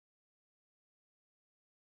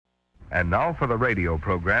And now for the radio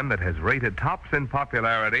program that has rated tops in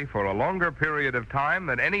popularity for a longer period of time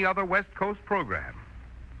than any other West Coast program.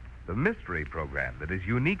 The mystery program that is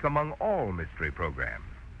unique among all mystery programs.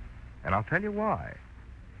 And I'll tell you why.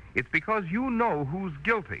 It's because you know who's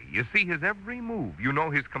guilty. You see his every move. You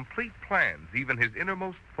know his complete plans, even his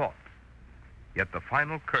innermost thoughts. Yet the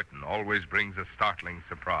final curtain always brings a startling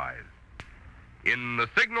surprise. In the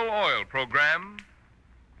Signal Oil program,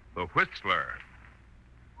 The Whistler.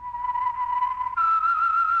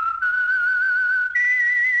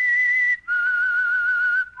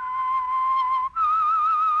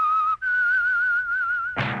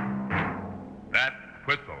 That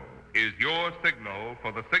whistle is your signal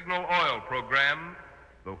for the Signal Oil program,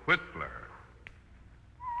 The Whistler.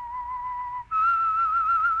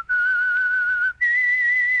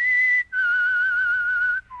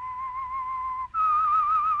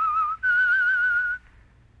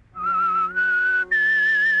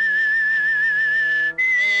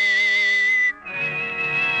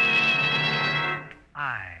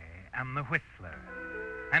 I am the Whistler,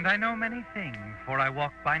 and I know many things, for I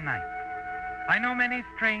walk by night. I know many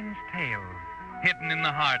strange tales hidden in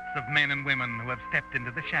the hearts of men and women who have stepped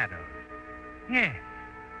into the shadows. Yes,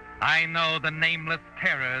 I know the nameless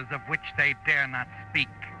terrors of which they dare not speak.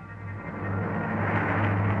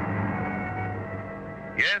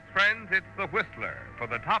 Yes, friends, it's The Whistler for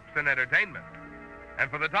the tops in entertainment. And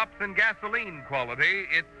for the tops in gasoline quality,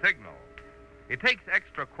 it's Signal. It takes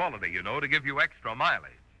extra quality, you know, to give you extra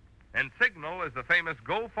mileage. And Signal is the famous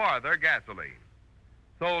Go Farther gasoline.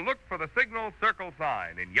 So look for the Signal circle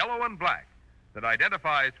sign in yellow and black that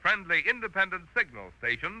identifies friendly independent signal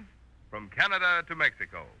stations from Canada to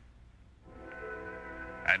Mexico.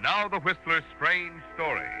 And now the Whistler's strange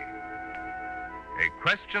story. A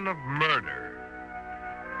question of murder.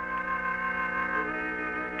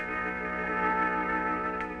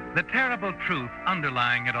 The terrible truth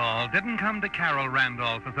underlying it all didn't come to Carol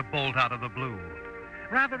Randolph as a bolt out of the blue.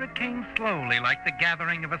 Rather, it came slowly, like the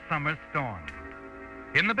gathering of a summer storm.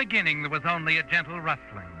 In the beginning, there was only a gentle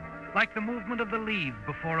rustling, like the movement of the leaves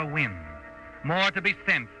before a wind, more to be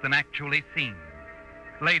sensed than actually seen.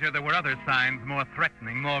 Later, there were other signs more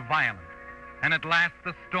threatening, more violent, and at last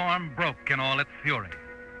the storm broke in all its fury.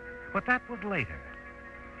 But that was later.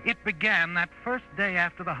 It began that first day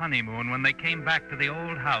after the honeymoon when they came back to the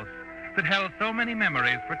old house that held so many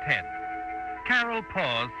memories for Ted. Carol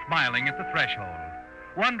paused, smiling at the threshold,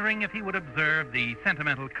 wondering if he would observe the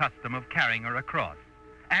sentimental custom of carrying her across.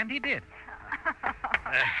 And he did.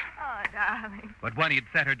 Oh, darling. But when he'd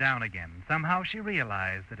set her down again, somehow she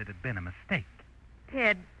realized that it had been a mistake.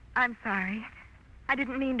 Ted, I'm sorry. I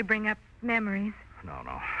didn't mean to bring up memories. No.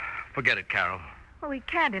 Forget it, Carol. Well, we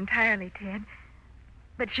can't entirely, Ted.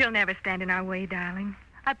 But she'll never stand in our way, darling.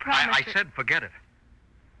 I promise. I said forget it.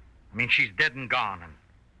 I mean, she's dead and gone.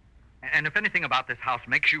 And if anything about this house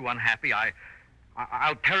makes you unhappy,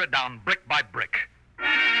 I'll tear it down brick by brick.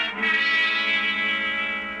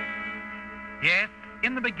 Yes,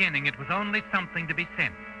 in the beginning it was only something to be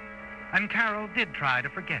sensed, and Carol did try to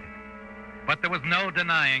forget it. But there was no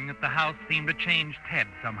denying that the house seemed to change Ted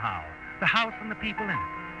somehow, the house and the people in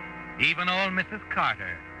it. Even old Mrs.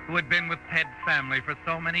 Carter, who had been with Ted's family for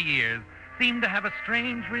so many years, seemed to have a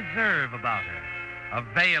strange reserve about her, a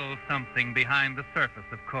veil something behind the surface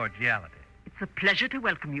of cordiality. It's a pleasure to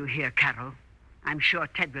welcome you here, Carol. I'm sure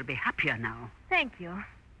Ted will be happier now. Thank you.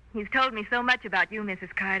 He's told me so much about you,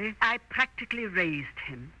 Mrs. Carter. I practically raised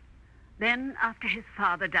him. Then, after his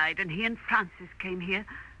father died and he and Francis came here...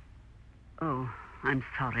 Oh, I'm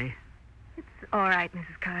sorry. It's all right,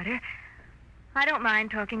 Mrs. Carter. I don't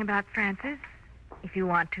mind talking about Francis, if you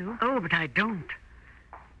want to. Oh, but I don't.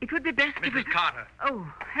 It would be best if... Mrs. Carter.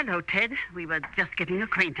 Oh, hello, Ted. We were just getting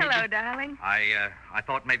acquainted. Hello, darling. I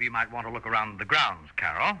thought maybe you might want to look around the grounds,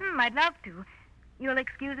 Carol. I'd love to. You'll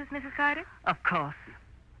excuse us, Mrs. Carter? Of course.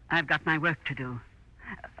 I've got my work to do.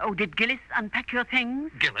 Oh, did Gillis unpack your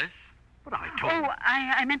things? Gillis? But I told... Oh,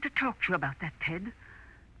 I meant to talk to you about that, Ted.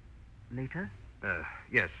 Later?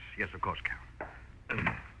 Yes, of course, Carol.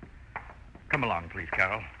 Come along, please,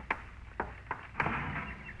 Carol.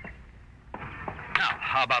 Now,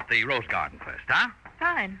 how about the rose garden first, huh?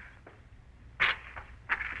 Fine.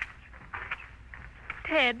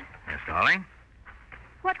 Ted, Yes, darling?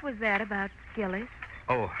 what was that about Gillis?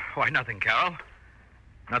 Oh, why, nothing, Carol.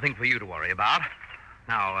 Nothing for you to worry about.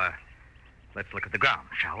 Now, let's look at the ground,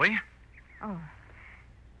 shall we? Oh.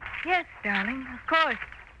 Yes, darling, of course.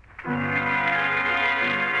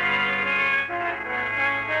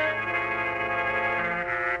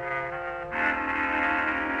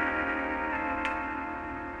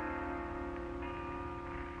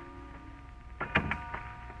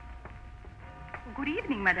 Good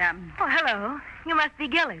evening, madame. Oh, hello. You must be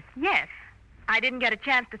Gillis. Yes, I didn't get a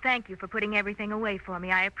chance to thank you for putting everything away for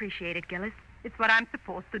me. I appreciate it, Gillis. it's what I'm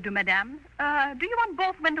supposed to do, madame. Do you want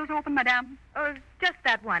both windows open, madame? Just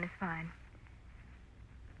that one is fine.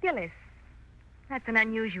 Gillis. That's an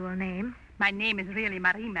unusual name. My name is really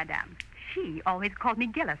Marie, madame. She always called me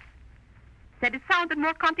Gillis. Said it sounded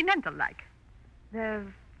more continental-like. The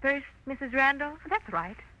first Mrs. Randolph? That's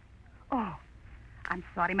right. Oh, I'm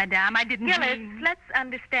sorry, madame. I didn't Gillis, mean... let's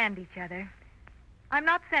understand each other. I'm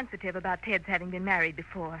not sensitive about Ted's having been married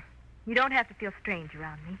before. You don't have to feel strange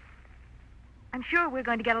around me. I'm sure we're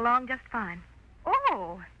going to get along just fine.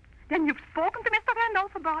 Oh, then you've spoken to Mr.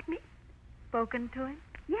 Randolph about me? Spoken to him?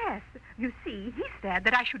 Yes. You see, he said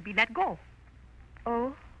that I should be let go.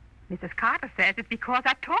 Oh? Mrs. Carter says it's because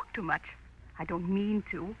I talk too much. I don't mean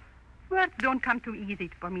to. Words don't come too easy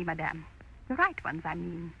for me, madame. The right ones, I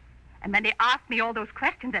mean. And when they asked me all those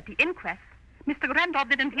questions at the inquest, Mr. Randolph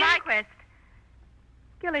didn't like... Inquest?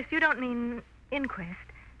 Gillis, you don't mean inquest.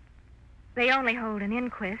 They only hold an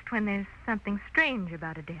inquest when there's something strange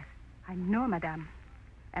about a death. I know, madame.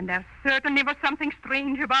 And there certainly was something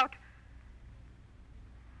strange about...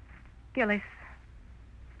 Gillis,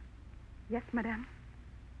 Yes, madame.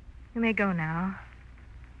 you may go now.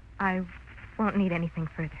 I won't need anything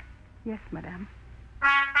further. Yes, madame.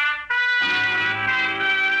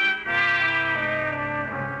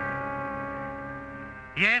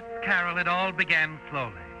 Yes, Carol, it all began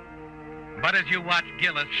slowly. But as you watch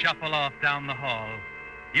Gillis shuffle off down the hall,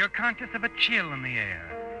 you're conscious of a chill in the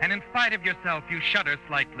air. And in spite of yourself, you shudder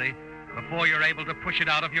slightly before you're able to push it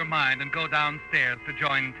out of your mind and go downstairs to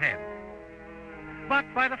join Ted. But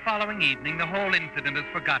by the following evening, the whole incident is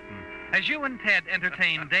forgotten as you and Ted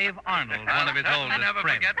entertain Dave Arnold, one of his oldest never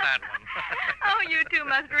friends. forget that one. Oh, you two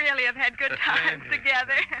must really have had good times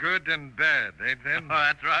together. Good and bad, eh, Ted? Oh,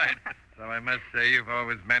 that's right. So I must say you've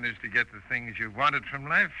always managed to get the things you wanted from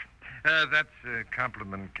life. That's a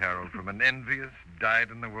compliment, Carol, from an envious,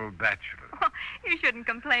 dyed-in-the-wool bachelor. Oh, you shouldn't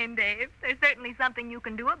complain, Dave. There's certainly something you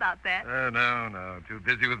can do about that. No. Too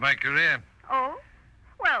busy with my career. Oh?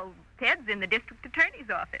 Well, Ted's in the district attorney's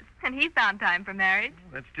office, and he's found time for marriage.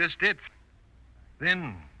 That's just it.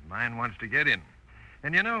 Then mine wants to get in.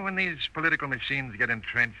 And you know, when these political machines get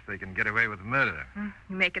entrenched, they can get away with murder.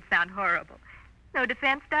 You make it sound horrible. No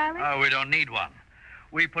defense, darling? Oh, we don't need one.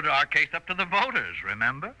 We put our case up to the voters,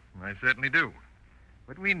 remember? I certainly do.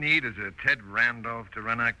 What we need is a Ted Randolph to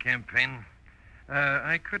run our campaign.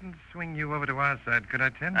 I couldn't swing you over to our side, could I,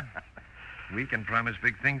 Ted? We can promise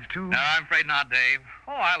big things, too. No, I'm afraid not, Dave.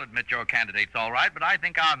 Oh, I'll admit your candidate's all right, but I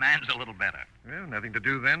think our man's a little better. Well, nothing to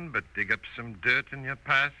do then but dig up some dirt in your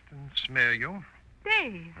past and smear you.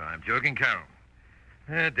 Dave. Oh, I'm joking, Carol.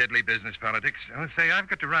 Deadly business politics. Oh, say, I've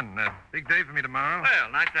got to run. Big day for me tomorrow.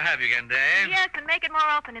 Well, nice to have you again, Dave. Yes, and make it more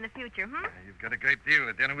often in the future, You've got a great deal.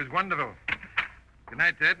 The dinner was wonderful. Good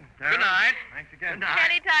night, Ted. Carol. Good night. Thanks again. Good night.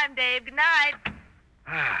 Anytime, Dave. Good night.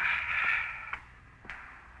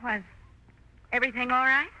 Was everything all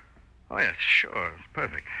right? Oh, yes, sure. It's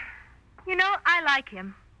perfect. You know, I like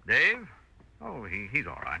him. Dave? Oh, he's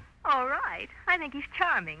all right. All right. I think he's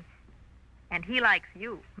charming. And he likes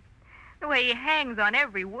you. The way he hangs on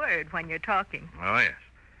every word when you're talking. Oh, yes.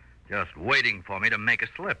 Just waiting for me to make a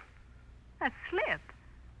slip. A slip?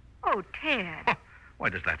 Oh, Ted. Why,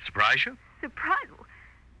 does that surprise you? Surprise?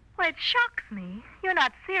 Well, it shocks me. You're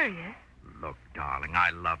not serious. Look, darling,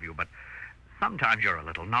 I love you, but sometimes you're a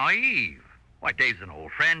little naive. Why, Dave's an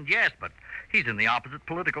old friend, yes, but he's in the opposite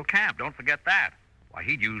political camp. Don't forget that. Why,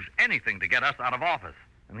 he'd use anything to get us out of office.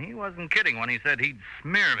 And he wasn't kidding when he said he'd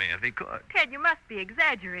smear me if he could. Ted, you must be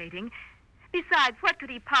exaggerating. Besides, what could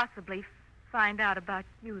he possibly find out about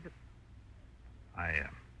you?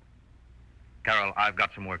 Carol, I've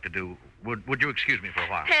got some work to do. Would you excuse me for a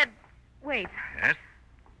while? Ted, wait. Yes?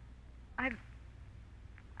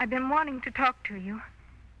 I've been wanting to talk to you.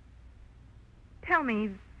 Tell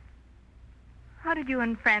me, how did you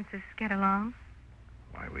and Francis get along?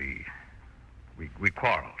 Why, we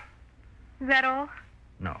quarreled. Is that all?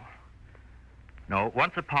 No.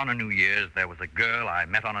 Once upon a New Year's, there was a girl I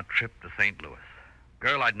met on a trip to St. Louis. A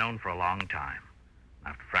girl I'd known for a long time.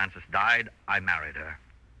 After Francis died, I married her.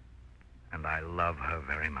 And I love her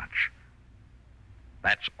very much.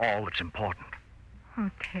 That's all that's important. Oh,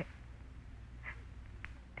 Ted.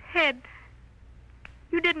 Ted,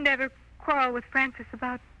 you didn't ever quarrel with Francis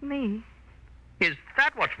about me. Is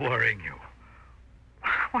that what's worrying you?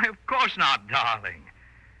 Why, of course not, darling.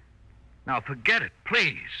 Now, forget it,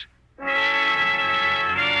 please.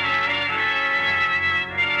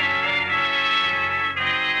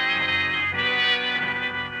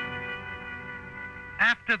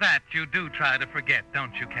 After that, you do try to forget,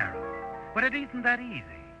 don't you, Carol? But it isn't that easy.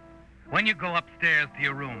 When you go upstairs to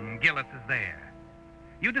your room, Gillis is there.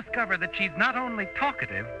 You discover that she's not only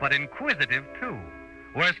talkative, but inquisitive, too.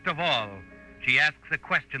 Worst of all, she asks a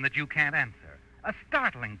question that you can't answer. A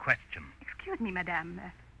startling question. Excuse me, Madame.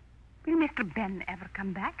 Will Mr. Ben ever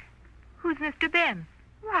come back? Who's Mr. Ben?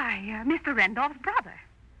 Why, Mr. Randolph's brother.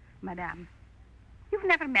 Madame, you've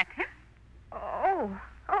never met him? Oh,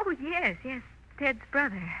 yes, Ted's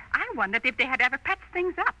brother. I wondered if they had ever patched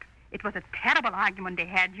things up. It was a terrible argument they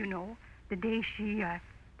had, you know, the day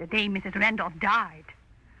Mrs. Randolph died.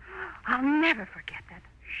 I'll never forget that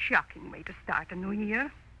shocking way to start a new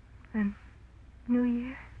year. New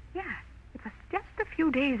Year? Yeah, it was just a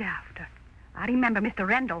few days after. I remember Mr.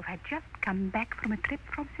 Randolph had just come back from a trip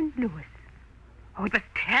from St. Louis. Oh, it was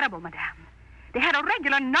terrible, Madame. They had a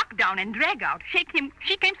regular knockdown and drag-out. She came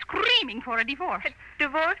screaming for a divorce.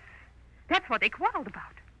 Divorce? That's what they quarreled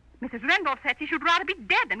about. Mrs. Randolph said she should rather be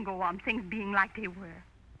dead than go on things being like they were.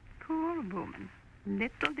 Poor woman.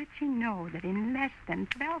 Little did she know that in less than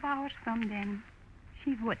 12 hours from then,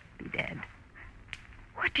 she would be dead.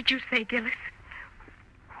 What did you say, Gillis?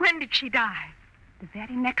 When did she die? The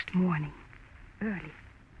very next morning. Early.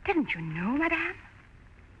 Didn't you know, Madame?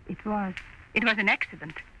 It was an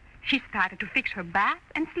accident. She started to fix her bath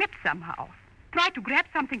and slipped somehow. Tried to grab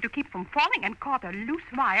something to keep from falling and caught a loose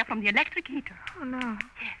wire from the electric heater. Oh, no.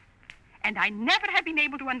 Yes. And I never have been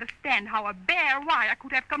able to understand how a bare wire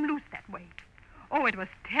could have come loose that way. Oh, it was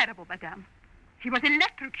terrible, Madame. She was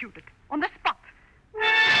electrocuted on the spot.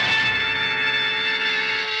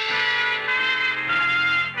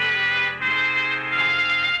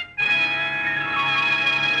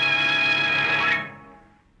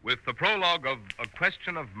 With the prologue of A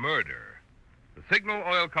Question of Murder, the Signal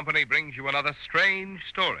Oil Company brings you another strange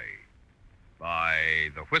story by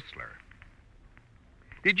The Whistler.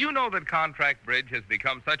 Did you know that contract bridge has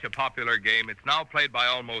become such a popular game it's now played by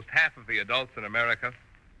almost half of the adults in America?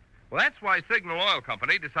 Well, that's why Signal Oil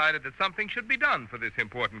Company decided that something should be done for this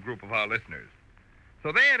important group of our listeners.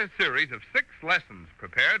 So they had a series of 6 lessons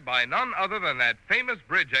prepared by none other than that famous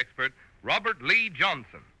bridge expert, Robert Lee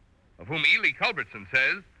Johnson, of whom Ely Culbertson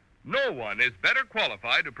says, "No one is better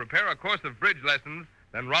qualified to prepare a course of bridge lessons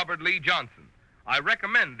than Robert Lee Johnson. I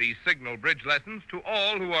recommend these Signal bridge lessons to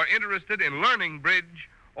all who are interested in learning bridge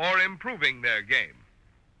or improving their game."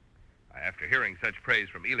 After hearing such praise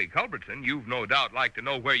from Ely Culbertson, you've no doubt like to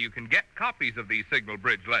know where you can get copies of these Signal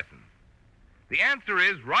bridge lessons. The answer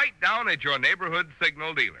is right down at your neighborhood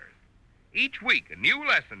Signal dealers. Each week, a new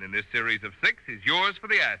lesson in this series of 6 is yours for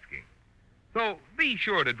the asking. So be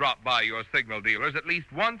sure to drop by your Signal dealers at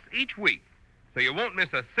least once each week so you won't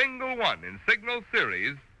miss a single one in Signal's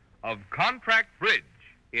series of Contract Bridge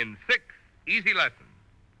in 6 easy lessons.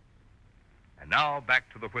 And now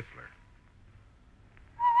back to the Whistler.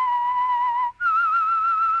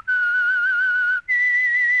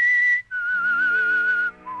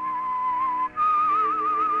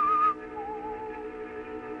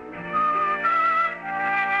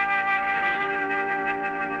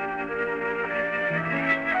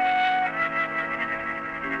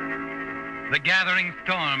 The gathering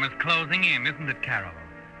storm is closing in, isn't it, Carol?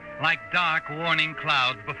 Like dark warning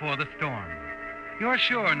clouds before the storm. You're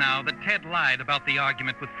sure now that Ted lied about the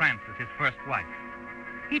argument with Frances, his first wife.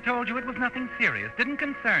 He told you it was nothing serious, didn't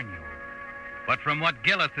concern you. But from what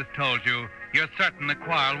Gillis has told you, you're certain the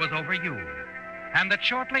quarrel was over you, and that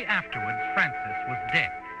shortly afterwards Frances was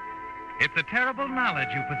dead. It's a terrible knowledge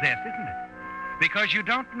you possess, isn't it? Because you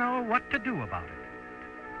don't know what to do about it.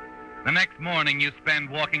 The next morning you spend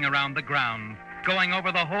walking around the grounds, going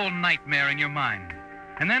over the whole nightmare in your mind.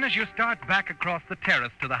 And then as you start back across the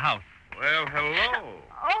terrace to the house... Well, hello.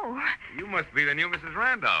 Oh, You must be the new Mrs.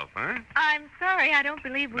 Randolph, huh? I'm sorry. I don't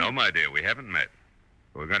believe we... No, my dear, we haven't met.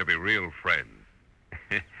 We're going to be real friends.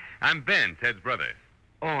 I'm Ben, Ted's brother.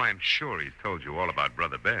 Oh, I'm sure he's told you all about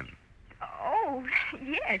Brother Ben. Oh,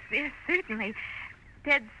 yes, certainly.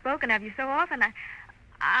 Ted's spoken of you so often,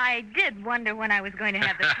 I did wonder when I was going to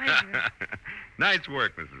have the pleasure. Nice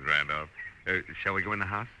work, Mrs. Randolph. Shall we go in the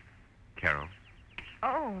house? Carol?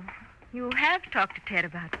 Oh, you have talked to Ted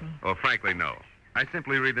about me. Oh, frankly, no. I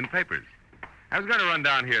simply read the papers. I was going to run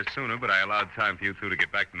down here sooner, but I allowed time for you two to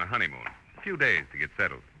get back from the honeymoon. A few days to get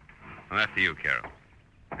settled. Well, after you, Carol.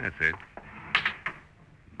 That's it.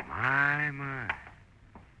 My.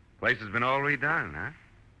 Place has been all redone, huh?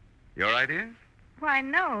 Your ideas? Why,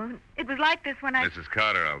 no. It was like this when I... Mrs.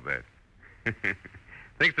 Carter, I'll bet.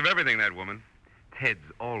 Thinks of everything, that woman. Ted's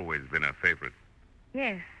always been a favorite.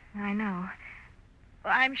 Yes, I know.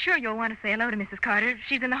 Well, I'm sure you'll want to say hello to Mrs. Carter.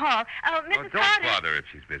 She's in the hall. Oh, Mrs. Oh, don't Carter. bother if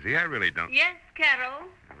she's busy. I really don't. Yes, Carol?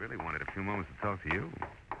 I really wanted a few moments to talk to you.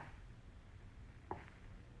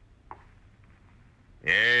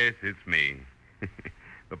 Yes, it's me.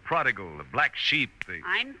 The prodigal, the black sheep.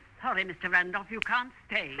 I'm sorry, Mr. Randolph. You can't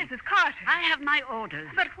stay. Mrs. Carter. I have my orders.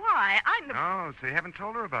 But why? I'm the... Oh, so you haven't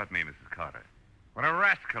told her about me, Mrs. Carter. What a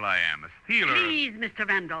rascal I am, a stealer. Please, Mr.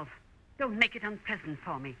 Randolph, don't make it unpleasant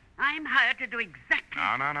for me. I'm hired to do exactly...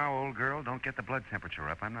 No, old girl. Don't get the blood temperature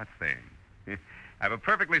up. I'm not staying. I have a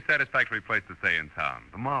perfectly satisfactory place to stay in town,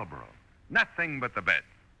 the Marlborough. Nothing but the best.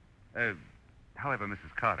 However,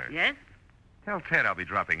 Mrs. Carter. Yes? Tell Ted I'll be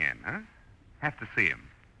dropping in, huh? Have to see him.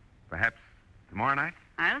 Perhaps tomorrow night?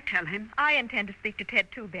 I'll tell him. I intend to speak to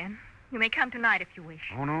Ted, too, Ben. You may come tonight if you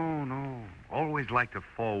wish. Oh, no. Always like to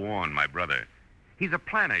forewarn my brother. He's a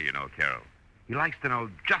planner, you know, Carol. He likes to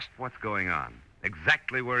know just what's going on.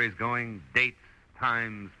 Exactly where he's going, dates,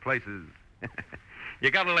 times, places.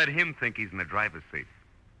 You gotta let him think he's in the driver's seat.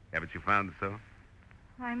 Haven't you found so?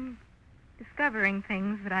 I'm discovering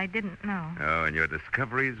things that I didn't know. Oh, and your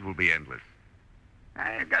discoveries will be endless.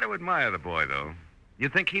 I got to admire the boy, though.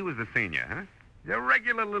 You'd think he was the senior, huh? He's a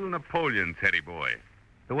regular little Napoleon Teddy boy.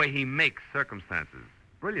 The way he makes circumstances.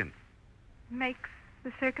 Brilliant. Makes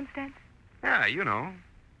the circumstance? Yeah, you know.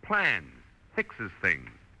 Plans. Fixes things.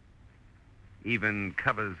 Even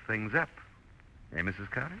covers things up. Eh, Mrs.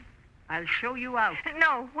 Carter? I'll show you out.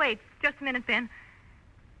 No, wait. Just a minute, Ben.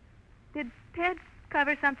 Did Ted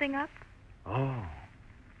cover something up? Oh.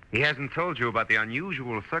 He hasn't told you about the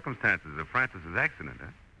unusual circumstances of Francis's accident,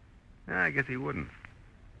 huh? I guess he wouldn't.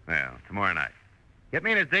 Well, tomorrow night. Get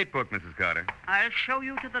me in his date book, Mrs. Carter. I'll show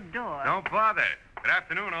you to the door. Don't bother. Good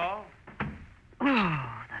afternoon, all. Oh,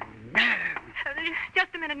 the nerve.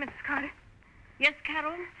 Just a minute, Mrs. Carter. Yes,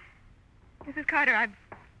 Carol? Mrs. Carter,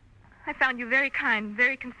 I found you very kind,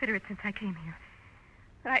 very considerate since I came here.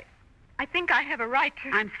 But I think I have a right to...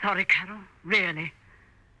 I'm sorry, Carol. Really.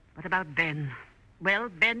 But about Ben... Well,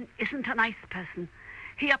 Ben isn't a nice person.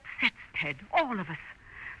 He upsets Ted, all of us.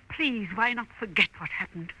 Please, why not forget what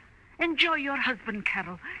happened? Enjoy your husband,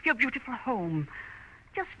 Carol, your beautiful home.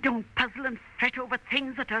 Just don't puzzle and fret over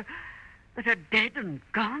things that are dead and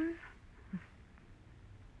gone.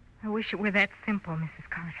 I wish it were that simple, Mrs.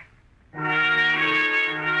 Carter.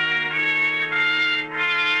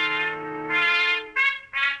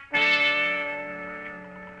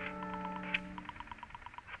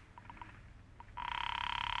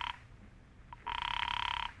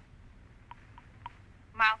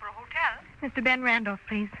 Marlborough Hotel. Mr. Ben Randolph,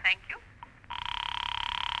 please. Thank you.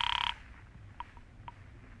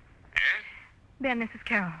 Yes? Ben, this is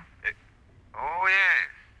Carol. Oh,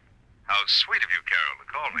 yes. How sweet of you, Carol, to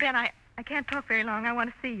call me. Ben, I can't talk very long. I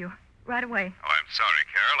want to see you. Right away. Oh, I'm sorry,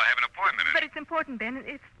 Carol. I have an appointment. But it's important, Ben.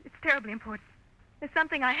 It's terribly important. There's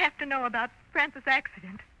something I have to know about Francis'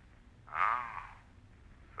 accident. Oh.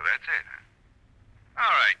 So that's it, huh?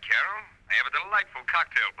 All right, Carol. I have a delightful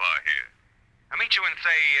cocktail bar here. I'll meet you in,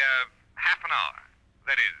 say, half an hour.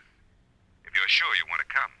 That is, if you're sure you want to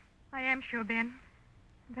come. I am sure, Ben.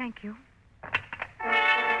 Thank you.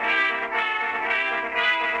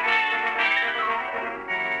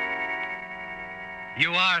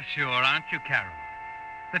 You are sure, aren't you, Carol?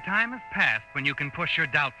 The time has passed when you can push your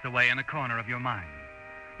doubts away in a corner of your mind.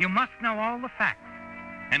 You must know all the facts,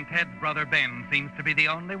 and Ted's brother Ben seems to be the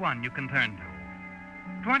only one you can turn to.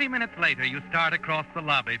 20 minutes later, you start across the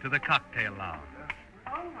lobby to the cocktail lounge.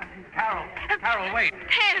 Carol, wait.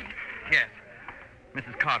 Ted! Yes.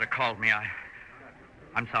 Mrs. Carter called me.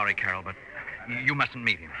 I'm sorry, Carol, but you mustn't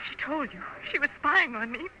meet him. She told you. She was spying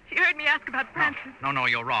on me. She heard me ask about Francis. No,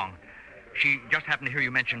 you're wrong. She just happened to hear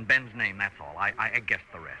you mention Ben's name, that's all. I guessed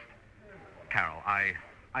the rest. Carol,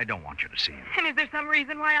 I don't want you to see him. And is there some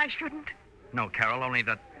reason why I shouldn't? No, Carol, only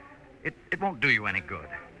that it won't do you any good.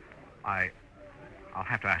 I'll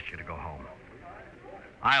have to ask you to go home.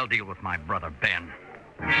 I'll deal with my brother, Ben.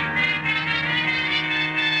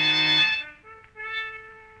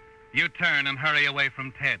 You turn and hurry away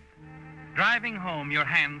from Ted. Driving home, your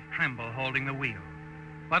hands tremble holding the wheel.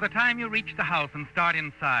 By the time you reach the house and start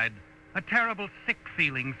inside, a terrible sick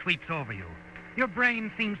feeling sweeps over you. Your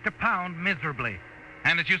brain seems to pound miserably.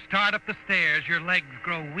 And as you start up the stairs, your legs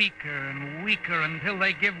grow weaker and weaker until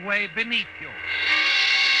they give way beneath you.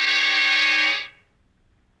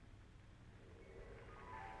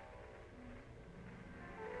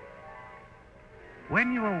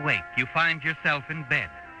 When you awake, you find yourself in bed.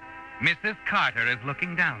 Mrs. Carter is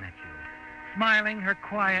looking down at you, smiling her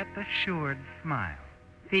quiet, assured smile.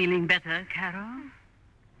 Feeling better, Carol?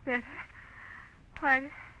 Better? Why,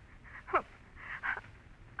 oh,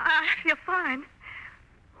 I feel fine.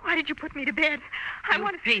 Why did you put me to bed? I You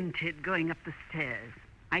want to... fainted going up the stairs.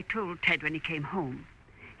 I told Ted when he came home.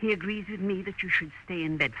 He agrees with me that you should stay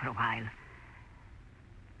in bed for a while.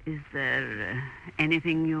 Is there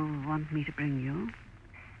anything you want me to bring you?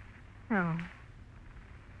 No.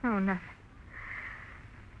 No, nothing.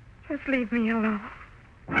 Just leave me alone.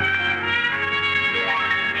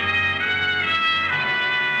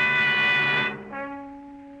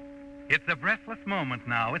 It's a breathless moment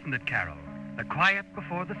now, isn't it, Carol? The quiet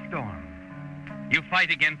before the storm. You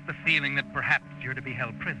fight against the feeling that perhaps you're to be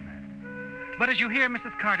held prisoner. But as you hear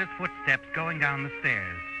Mrs. Carter's footsteps going down the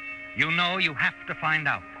stairs, you know you have to find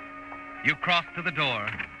out. You cross to the door,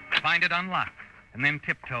 find it unlocked, and then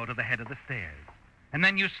tiptoe to the head of the stairs. And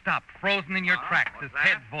then you stop, frozen in your tracks, as what's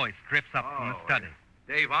that? Ted's voice drifts up from the study.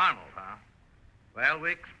 Dave Arnold, huh? Well,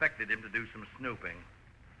 we expected him to do some snooping.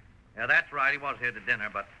 Yeah, that's right. He was here to dinner,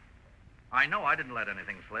 but I know I didn't let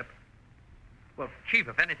anything slip. Well, Chief,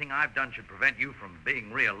 if anything I've done should prevent you from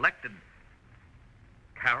being reelected...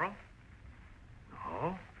 Carol?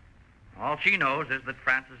 No. All she knows is that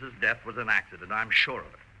Frances's death was an accident. I'm sure of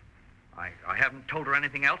it. I haven't told her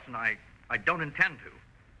anything else, and I don't intend to.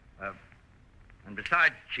 And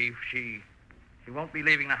besides, Chief, she won't be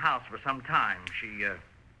leaving the house for some time. She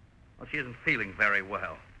isn't feeling very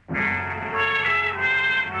well.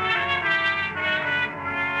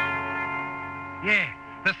 Yes,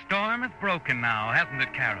 the storm is broken now, hasn't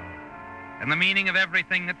it, Carol? And the meaning of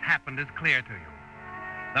everything that's happened is clear to you.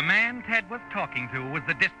 The man Ted was talking to was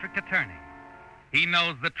the district attorney. He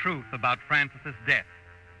knows the truth about Frances's death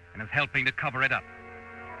and is helping to cover it up.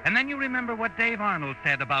 And then you remember what Dave Arnold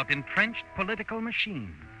said about entrenched political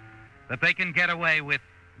machines, that they can get away with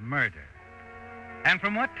murder. And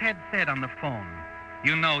from what Ted said on the phone,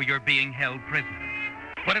 you know you're being held prisoner.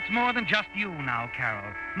 But it's more than just you now,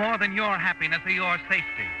 Carol, more than your happiness or your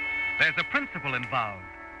safety. There's a principle involved,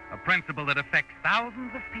 a principle that affects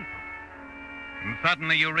thousands of people. And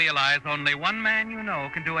suddenly you realize only one man you know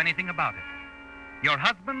can do anything about it. Your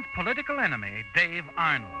husband's political enemy, Dave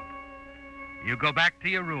Arnold. You go back to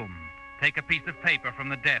your room, take a piece of paper from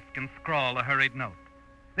the desk and scrawl a hurried note.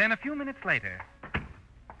 Then a few minutes later...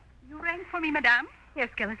 You rang for me, madame? Yes,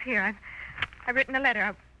 Gillis, here. I've written a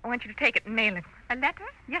letter. I want you to take it and mail it. A letter?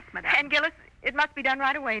 Yes, madame. And, Gillis, it must be done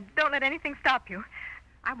right away. Don't let anything stop you.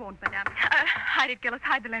 I won't, madame. Hide it, Gillis.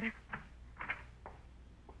 Hide the letter.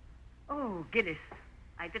 Oh, Gillis,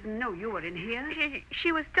 I didn't know you were in here.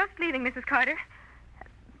 She was just leaving, Mrs. Carter.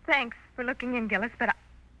 Thanks for looking in, Gillis, but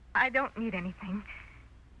I don't need anything.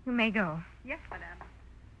 You may go. Yes, madame.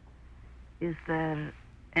 Is there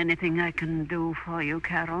anything I can do for you,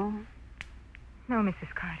 Carol? No,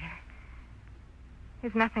 Mrs. Carter.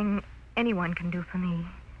 There's nothing anyone can do for me.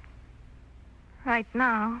 Right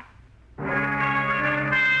now.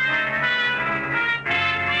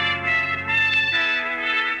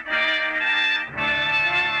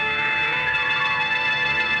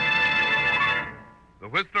 The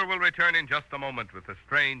Whistler will return in just a moment with a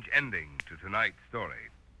strange ending to tonight's story.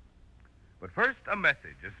 But first, a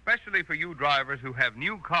message, especially for you drivers who have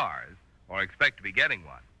new cars or expect to be getting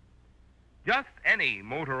one. Just any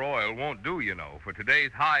motor oil won't do, you know, for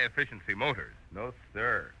today's high-efficiency motors. No,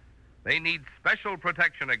 sir. They need special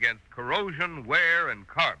protection against corrosion, wear, and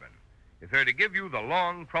carbon if they're to give you the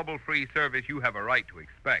long, trouble-free service you have a right to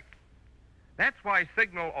expect. That's why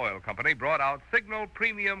Signal Oil Company brought out Signal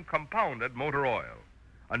Premium Compounded Motor Oil,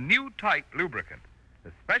 a new type lubricant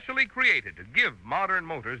especially created to give modern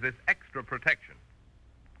motors this extra protection.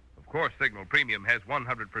 Of course, Signal Premium has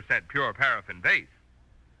 100% pure paraffin base.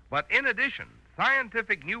 But in addition,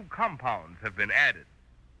 scientific new compounds have been added.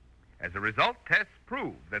 As a result, tests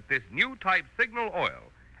prove that this new type Signal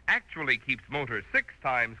oil actually keeps motors 6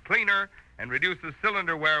 times cleaner and reduces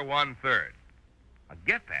cylinder wear 1/3. Now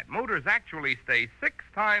get that. Motors actually stay 6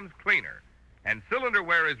 times cleaner, and cylinder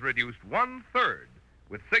wear is reduced 1/3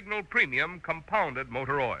 with Signal Premium Compounded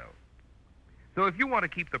Motor Oil. So if you want to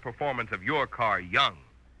keep the performance of your car young,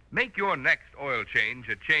 make your next oil change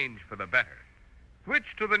a change for the better.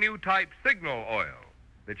 Switch to the new type Signal oil.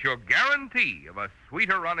 That's your guarantee of a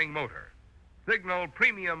sweeter running motor. Signal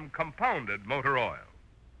Premium Compounded Motor Oil.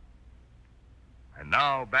 And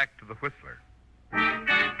now back to the Whistler.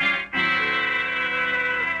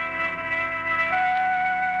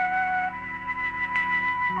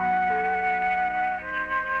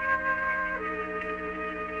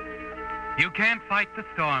 You can't fight the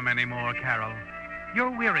storm anymore, Carol. You're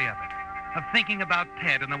weary of it, of thinking about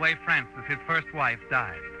Ted and the way Frances, his first wife,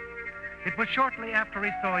 died. It was shortly after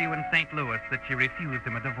he saw you in St. Louis that she refused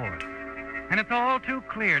him a divorce. And it's all too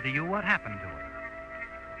clear to you what happened to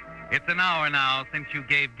her. It's an hour now since you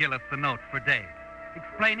gave Gillis the note for Dave.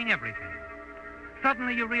 explaining everything.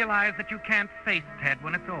 Suddenly you realize that you can't face Ted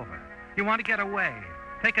when it's over. You want to get away,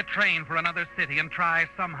 take a train for another city, and try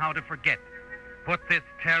somehow to forget. Put this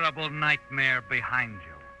terrible nightmare behind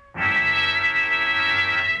you.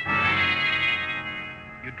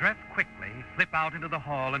 You dress quickly, slip out into the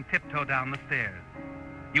hall, and tiptoe down the stairs.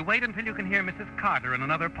 You wait until you can hear Mrs. Carter in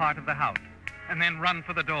another part of the house, and then run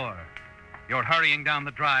for the door. You're hurrying down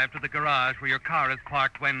the drive to the garage where your car is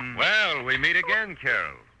parked when... Well, we meet again,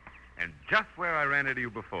 Carol. And just where I ran into you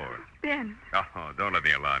before. Ben. Oh, don't let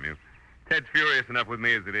me alarm you. Ted's furious enough with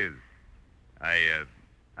me as it is.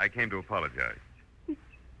 I came to apologize. He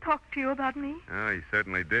talked to you about me? Oh, he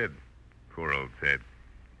certainly did. Poor old Ted.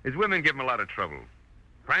 His women give him a lot of trouble.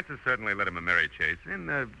 Frances certainly led him a merry chase, in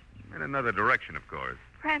another direction, of course.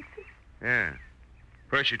 Frances? Yeah.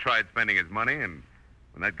 First she tried spending his money, and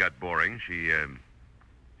when that got boring, she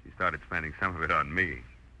started spending some of it on me.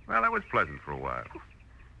 Well, that was pleasant for a while.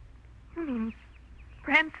 You mean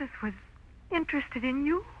Frances was interested in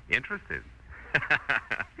you? Interested?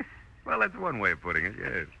 Well, that's one way of putting it,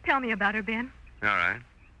 yes. Tell me about her, Ben. All right.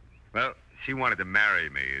 Well, she wanted to marry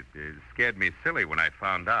me. It scared me silly when I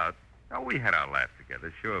found out. Oh, we had our laughs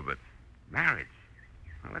together, sure, but marriage?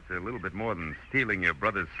 Well, that's a little bit more than stealing your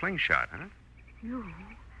brother's slingshot, huh?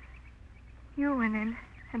 You and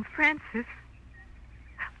Frances.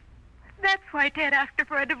 That's why Ted asked her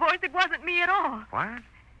for a divorce. It wasn't me at all. What?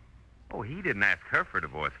 Oh, he didn't ask her for a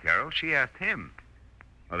divorce, Carol. She asked him.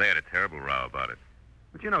 Oh, they had a terrible row about it.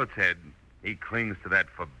 But you know, Ted, he clings to that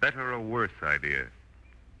for better or worse idea.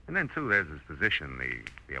 And then, too, there's his position,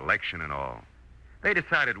 the election and all. They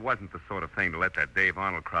decided it wasn't the sort of thing to let that Dave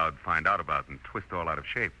Arnold crowd find out about and twist all out of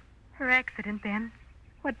shape. Her accident, Ben.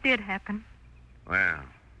 What did happen? Well,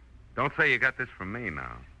 don't say you got this from me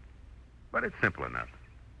now. But it's simple enough.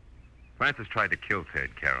 Frances tried to kill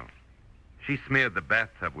Ted, Carol. She smeared the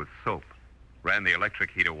bathtub with soap, ran the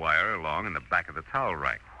electric heater wire along in the back of the towel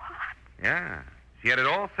rack. What? Yeah. She had it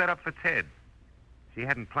all set up for Ted. She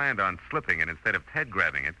hadn't planned on slipping, and instead of Ted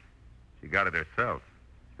grabbing it, she got it herself.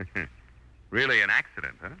 Really an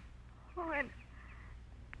accident, huh? Oh, and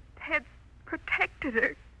Ted protected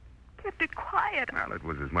her, kept it quiet. Well, it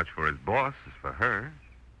was as much for his boss as for her.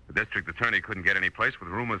 The district attorney couldn't get any place with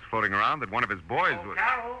rumors floating around that one of his boys was...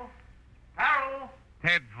 Carol! Carol!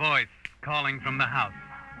 Ted's voice calling from the house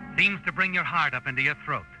seems to bring your heart up into your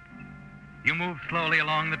throat. You move slowly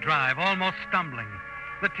along the drive, almost stumbling,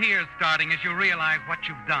 the tears starting as you realize what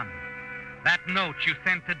you've done. That note you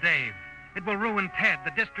sent to Dave. It will ruin Ted,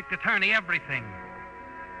 the district attorney, everything.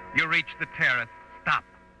 You reach the terrace, stop,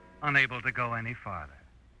 unable to go any farther.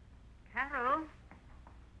 Carol?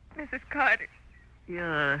 Mrs. Carter.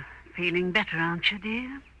 You're feeling better, aren't you,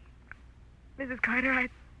 dear? Mrs. Carter,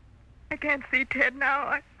 I can't see Ted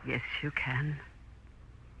now. Yes, you can.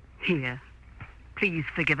 Here. Please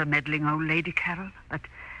forgive a meddling old lady, Carol, but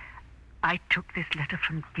I took this letter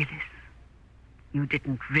from Gillis. You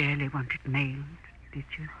didn't really want it mailed, did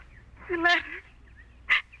you? The letter.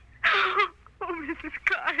 Oh, Mrs.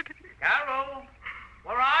 Carter. Carol!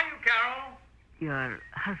 Where are you, Carol? Your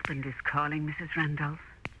husband is calling, Mrs. Randolph.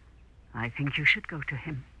 I think you should go to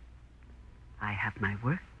him. I have my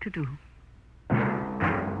work to do.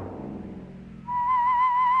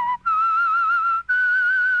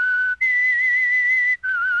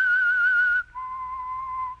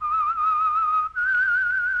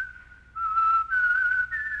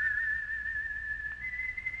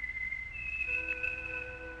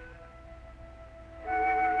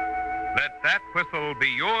 Let that whistle be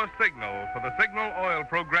your signal for the Signal Oil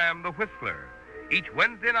program, The Whistler, each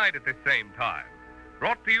Wednesday night at the same time.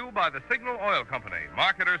 Brought to you by the Signal Oil Company,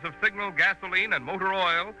 marketers of Signal gasoline and motor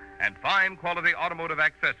oil and fine quality automotive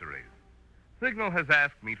accessories. Signal has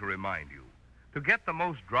asked me to remind you, to get the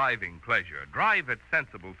most driving pleasure, drive at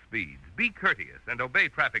sensible speeds, be courteous, and obey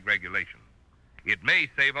traffic regulations. It may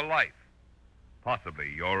save a life,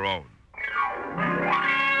 possibly your own.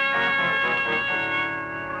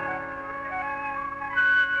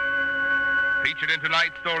 Featured in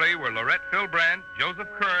tonight's story were Lorette Philbrandt, Joseph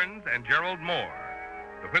Kearns, and Gerald Moore.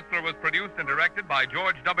 The Whistler was produced and directed by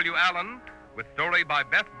George W. Allen, with story by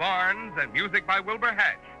Beth Barnes and music by Wilbur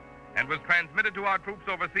Hatch, and was transmitted to our troops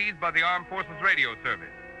overseas by the Armed Forces Radio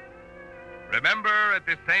Service. Remember, at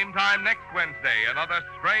this same time next Wednesday, another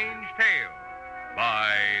strange tale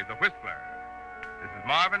by The Whistler. This is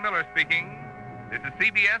Marvin Miller speaking. This is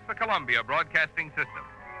CBS, the Columbia Broadcasting System.